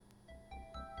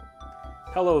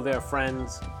Hello there,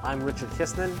 friends. I'm Richard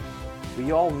Kistner.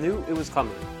 We all knew it was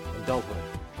coming. Adulthood,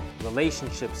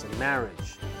 relationships and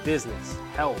marriage, business,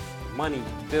 health, money,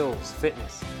 bills,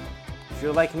 fitness. If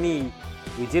you're like me,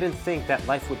 we didn't think that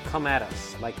life would come at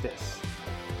us like this.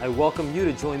 I welcome you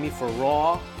to join me for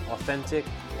raw, authentic,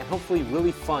 and hopefully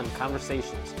really fun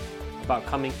conversations about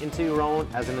coming into your own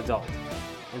as an adult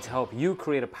and to help you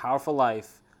create a powerful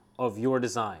life of your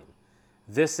design.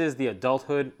 This is the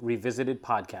Adulthood Revisited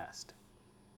podcast.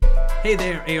 Hey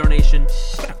there, AR Nation.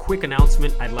 I've got a quick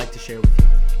announcement I'd like to share with you.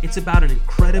 It's about an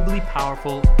incredibly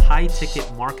powerful,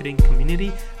 high-ticket marketing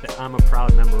community that I'm a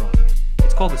proud member of.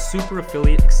 It's called the Super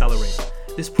Affiliate Accelerator.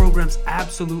 This program's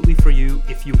absolutely for you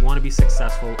if you want to be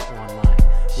successful online.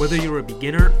 Whether you're a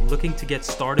beginner looking to get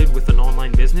started with an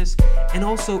online business, and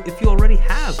also if you already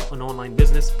have an online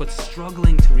business but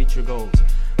struggling to reach your goals.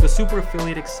 The Super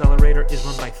Affiliate Accelerator is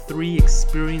run by 3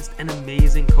 experienced and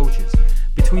amazing coaches.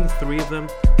 Between the 3 of them,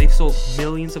 they've sold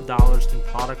millions of dollars in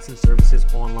products and services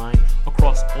online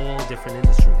across all different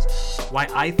industries. Why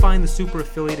I find the Super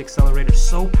Affiliate Accelerator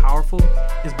so powerful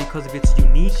is because of its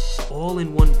unique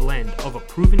all-in-one blend of a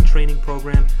proven training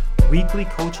program, weekly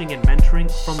coaching and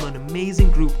mentoring from an amazing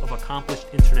group of accomplished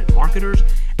internet marketers,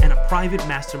 and a private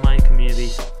mastermind community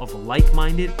of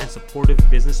like-minded and supportive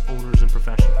business owners and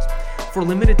professionals. For a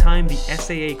limited time, the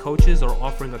SAA coaches are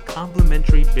offering a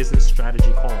complimentary business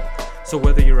strategy call. So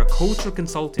whether you're a coach or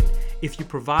consultant, if you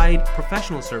provide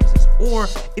professional services, or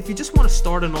if you just want to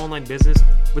start an online business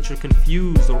but you're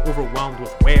confused or overwhelmed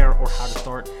with where or how to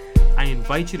start, I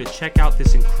invite you to check out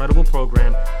this incredible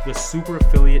program, the Super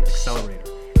Affiliate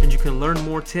Accelerator. And you can learn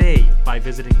more today by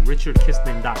visiting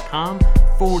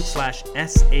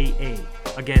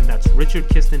richardkiston.com/SAA. Again, that's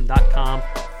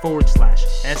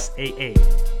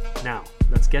richardkiston.com/SAA. Now,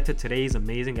 let's get to today's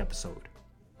amazing episode.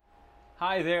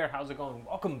 Hi there, how's it going?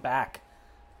 Welcome back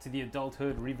to the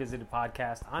Adulthood Revisited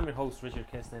podcast. I'm your host, Richard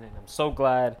Kistner, and I'm so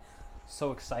glad,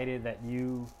 so excited that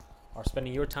you are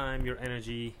spending your time, your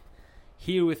energy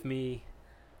here with me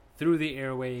through the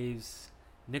airwaves.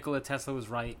 Nikola Tesla was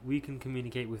right. We can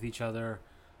communicate with each other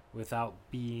without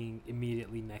being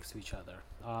immediately next to each other.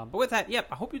 But with that,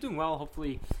 I hope you're doing well.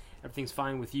 Hopefully everything's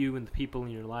fine with you and the people in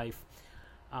your life.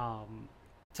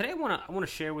 Today I want to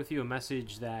share with you a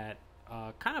message that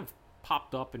kind of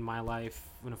popped up in my life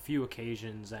on a few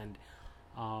occasions, and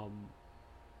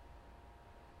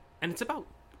it's about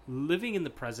living in the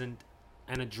present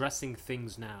and addressing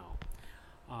things now.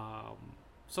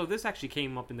 So this actually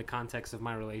came up in the context of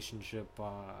my relationship.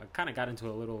 I kind of got into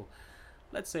a little,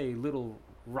 let's say, little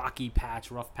rough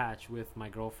patch with my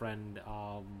girlfriend,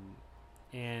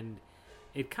 and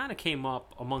it kind of came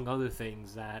up among other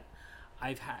things that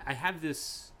I've had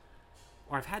this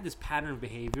pattern of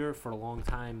behavior for a long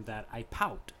time that I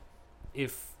pout.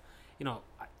 If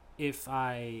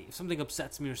something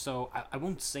upsets me or so, I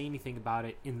won't say anything about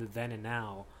it in the then and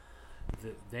now,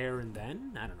 the there and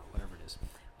then. I don't know, whatever it is.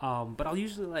 But I'll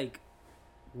usually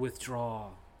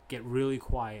withdraw, get really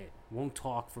quiet, won't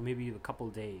talk for maybe a couple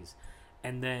of days,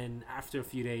 and then after a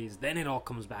few days, then it all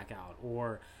comes back out.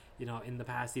 Or in the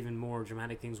past, even more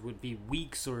dramatic things would be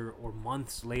weeks or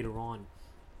months later on.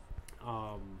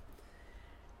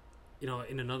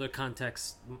 In another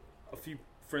context, a few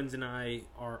friends and I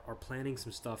are planning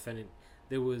some stuff, and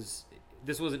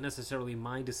this wasn't necessarily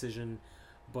my decision,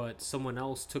 but someone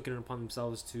else took it upon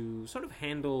themselves to sort of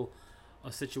handle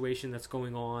a situation that's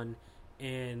going on,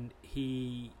 and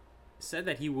he said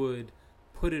that he would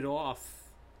put it off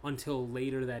until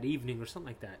later that evening or something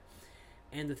like that.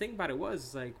 And the thing about it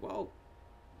was, I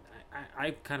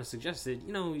kind of suggested,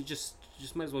 you just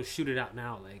might as well shoot it out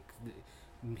now.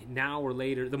 Now or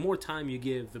later, the more time you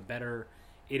give, the better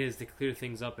it is to clear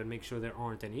things up and make sure there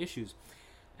aren't any issues.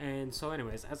 And so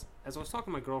anyways, as I was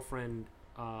talking to my girlfriend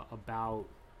about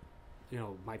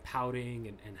my pouting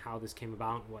and how this came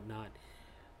about and whatnot,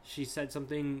 she said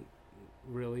something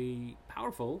really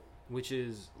powerful, which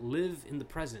is live in the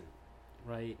present,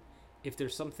 right? If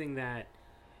there's something that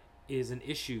is an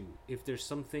issue, if there's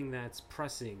something that's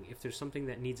pressing, if there's something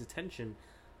that needs attention,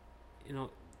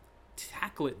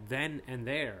 tackle it then and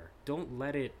there. Don't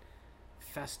let it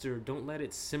fester. Don't let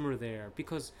it simmer there,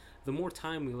 because the more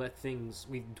time we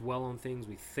dwell on things,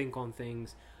 we think on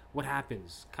things, what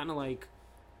happens? Kind of like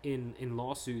in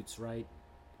lawsuits, right?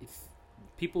 If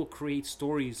people create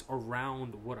stories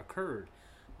around what occurred.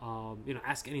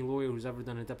 Ask any lawyer who's ever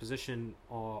done a deposition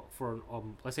for,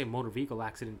 let's say, a motor vehicle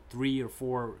accident 3 or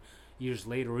 4 years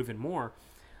later or even more.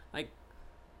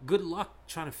 Good luck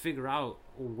trying to figure out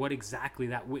what exactly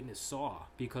that witness saw,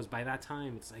 because by that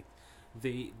time it's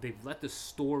they've let the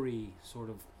story sort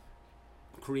of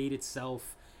create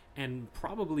itself and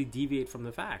probably deviate from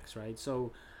the facts, right?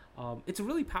 So it's a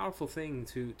really powerful thing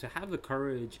to have the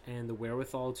courage and the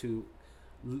wherewithal to,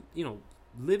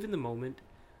 live in the moment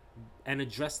and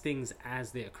address things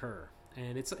as they occur.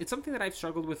 And it's something that I've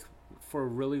struggled with for a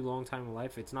really long time in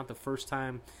life. It's not the first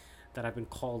time that I've been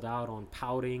called out on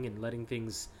pouting and letting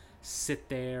things sit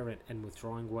there and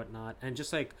withdrawing whatnot. And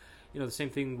just like, the same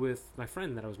thing with my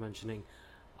friend that I was mentioning,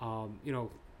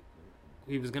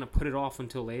 he was going to put it off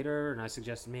until later, and I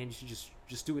suggested, man, you should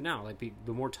just do it now. Like,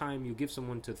 the more time you give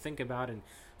someone to think about and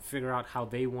figure out how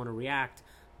they want to react,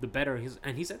 the better.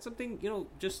 And he said something,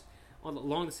 just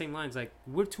along the same lines, like,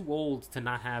 we're too old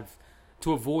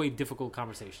to avoid difficult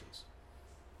conversations.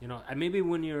 And maybe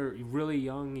when you're really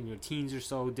young, in your teens or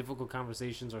so, difficult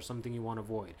conversations are something you want to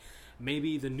avoid.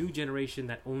 Maybe the new generation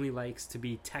that only likes to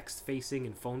be text-facing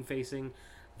and phone-facing,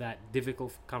 that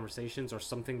difficult conversations are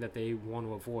something that they want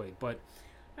to avoid. But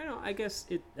I guess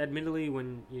admittedly,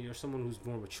 when you're someone who's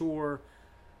more mature,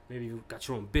 maybe you've got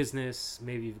your own business,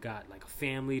 maybe you've got like a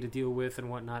family to deal with and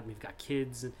whatnot, maybe you've got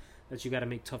kids that you got to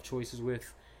make tough choices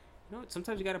with.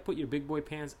 Sometimes you got to put your big boy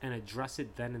pants and address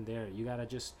it then and there. You got to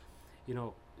just,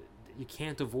 you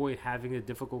can't avoid having a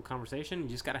difficult conversation. You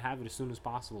just got to have it as soon as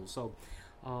possible. So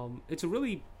it's a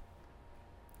really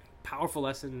powerful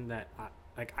lesson that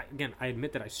I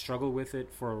admit that I struggled with it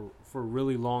for a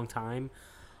really long time,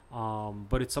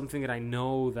 but it's something that I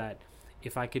know that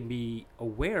if I can be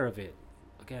aware of it,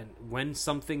 again, when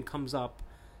something comes up,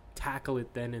 tackle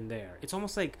it then and there. It's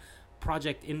almost like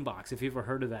Project Inbox, if you've ever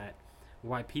heard of that.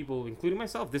 Why people, including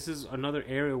myself, this is another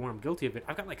area where I'm guilty of it.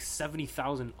 I've got like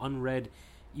 70,000 unread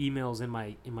emails in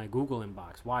my Google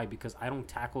inbox. Why? Because I don't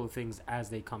tackle the things as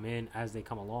they come in, as they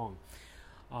come along.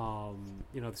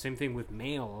 The same thing with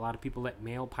mail. A lot of people let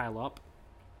mail pile up,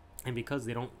 and because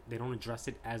they don't address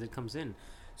it as it comes in.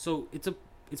 So it's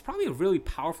probably a really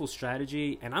powerful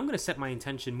strategy, and I'm going to set my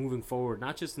intention moving forward,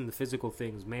 not just in the physical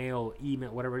things, mail,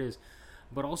 email, whatever it is,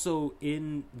 but also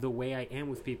in the way I am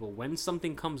with people. When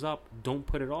something comes up, don't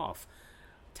put it off.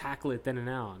 Tackle it then and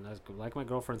now. And like my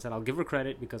girlfriend said, I'll give her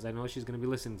credit because I know she's going to be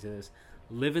listening to this.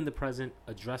 Live in the present,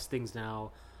 address things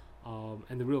now.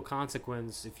 And the real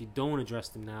consequence, if you don't address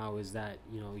them now, is that,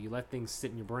 you let things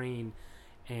sit in your brain,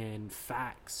 and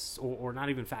facts, or not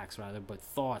even facts rather, but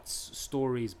thoughts,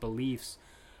 stories, beliefs,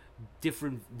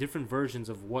 different versions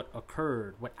of what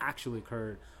actually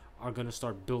occurred, are going to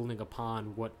start building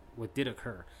upon what did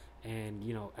occur. And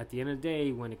at the end of the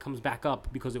day, when it comes back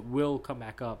up, because it will come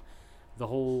back up, the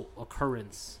whole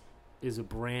occurrence is a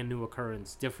brand new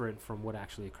occurrence, different from what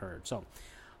actually occurred. So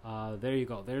there you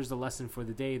go. There's the lesson for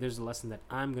the day. There's the lesson that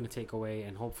I'm going to take away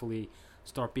and hopefully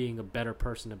start being a better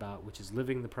person about, which is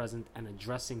living the present and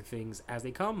addressing things as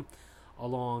they come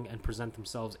along and present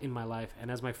themselves in my life.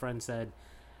 And as my friend said,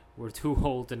 we're too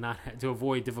old to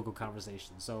avoid difficult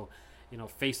conversations. So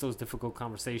face those difficult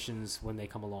conversations when they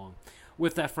come along.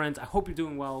 With that, friends, I hope you're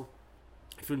doing well.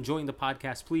 If you're enjoying the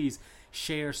podcast, please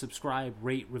share, subscribe,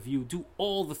 rate, review. Do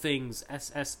all the things,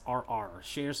 SSRR.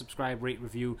 Share, subscribe, rate,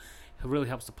 review. It really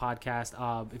helps the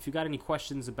podcast. If you got any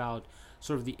questions about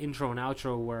sort of the intro and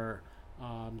outro where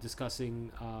I'm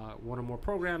discussing one or more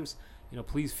programs,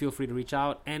 please feel free to reach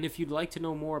out. And if you'd like to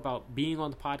know more about being on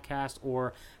the podcast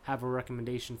or have a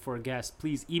recommendation for a guest,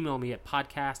 please email me at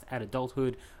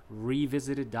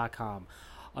podcast@adulthoodrevisited.com.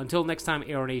 Until next time,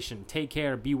 Aero Nation, take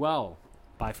care, be well.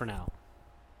 Bye for now.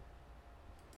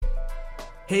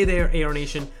 Hey there, Aero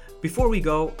Nation. Before we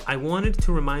go, I wanted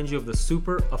to remind you of the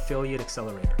Super Affiliate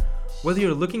Accelerator. Whether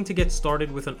you're looking to get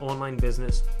started with an online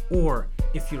business, or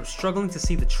if you're struggling to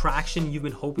see the traction you've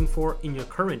been hoping for in your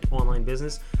current online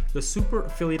business, the Super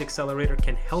Affiliate Accelerator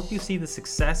can help you see the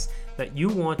success that you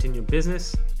want in your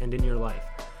business and in your life.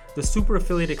 The Super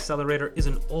Affiliate Accelerator is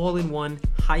an all-in-one,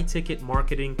 high-ticket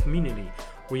marketing community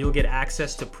where you'll get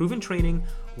access to proven training,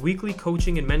 weekly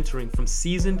coaching and mentoring from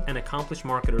seasoned and accomplished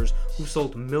marketers who've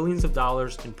sold millions of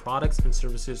dollars in products and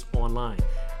services online,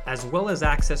 as well as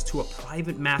access to a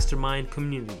private mastermind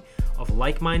community of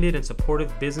like-minded and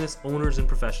supportive business owners and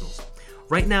professionals.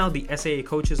 Right now, the SAA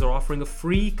coaches are offering a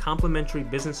free complimentary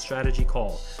business strategy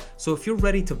call. So if you're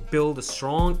ready to build a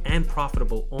strong and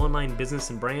profitable online business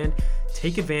and brand,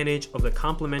 take advantage of the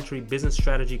complimentary business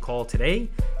strategy call today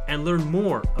and learn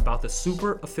more about the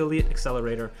Super Affiliate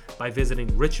Accelerator by visiting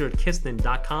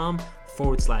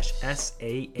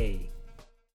richardkiston.com/SAA.